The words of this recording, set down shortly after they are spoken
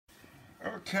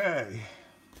Okay,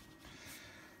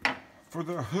 for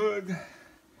the hood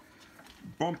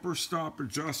bumper stop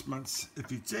adjustments,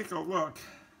 if you take a look,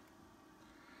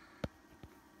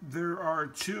 there are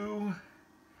two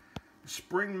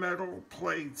spring metal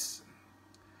plates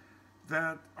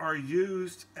that are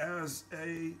used as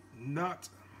a nut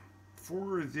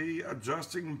for the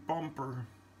adjusting bumper,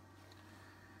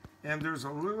 and there's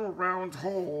a little round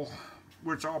hole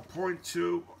which I'll point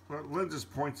to, what Linda's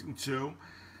pointing to,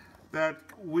 that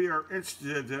we are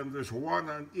interested in. There's one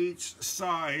on each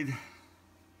side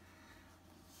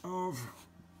of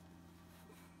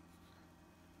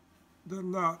the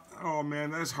nut. Oh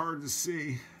man, that's hard to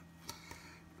see.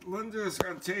 Linda's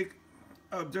going to take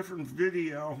a different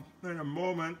video in a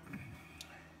moment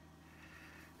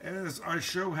as I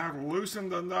show how to loosen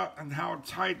the nut and how to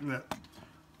tighten it.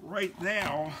 Right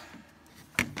now,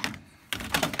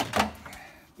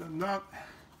 the nut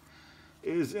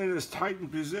is in its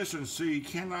tightened position, so you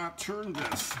cannot turn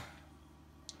this.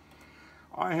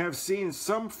 I have seen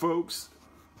some folks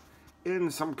in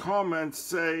some comments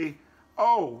say,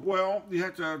 oh, well, you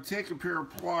have to take a pair of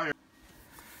pliers.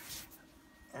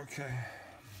 Okay.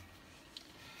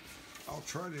 I'll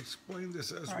try to explain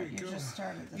this as we go. You just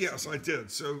started this. Yes, I did.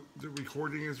 So the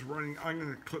recording is running. I'm going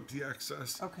to clip the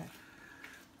excess. Okay.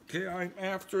 Okay, I'm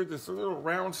after this little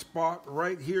round spot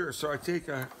right here. So I take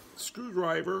a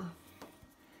screwdriver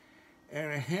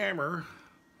and a hammer,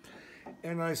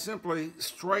 and I simply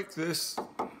strike this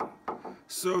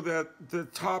so that the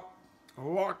top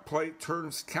lock plate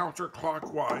turns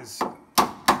counterclockwise,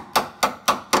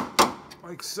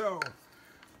 like so.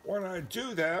 When I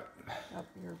do that,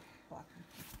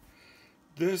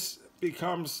 this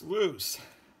becomes loose,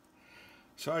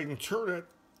 so I can turn it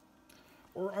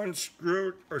or unscrew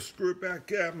it or screw it back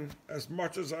in as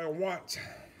much as I want.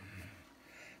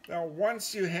 Now,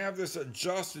 once you have this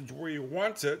adjusted where you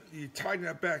want it, you tighten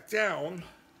it back down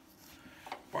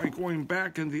by going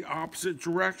back in the opposite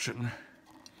direction.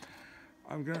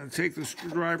 I'm going to take the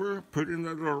screwdriver, put it in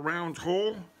that little round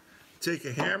hole, take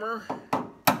a hammer,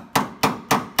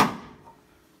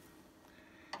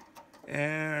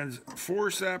 and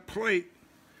force that plate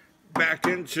back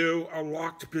into a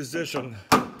locked position.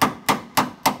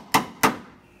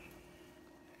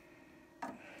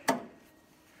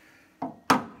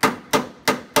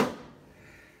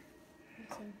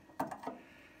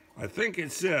 I think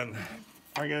it's in.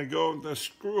 I'm going to go with the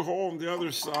screw hole on the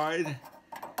other side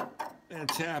and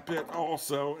tap it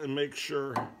also and make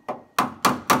sure.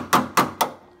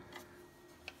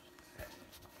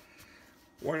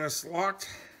 When it's locked,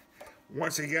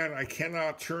 once again, I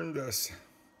cannot turn this.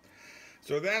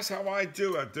 So that's how I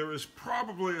do it. There is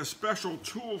probably a special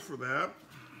tool for that,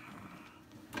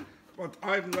 but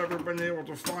I've never been able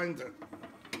to find it.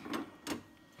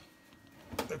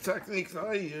 The technique that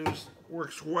I use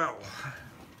works well.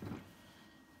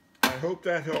 I hope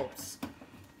that helps.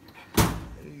 And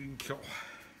you can kill.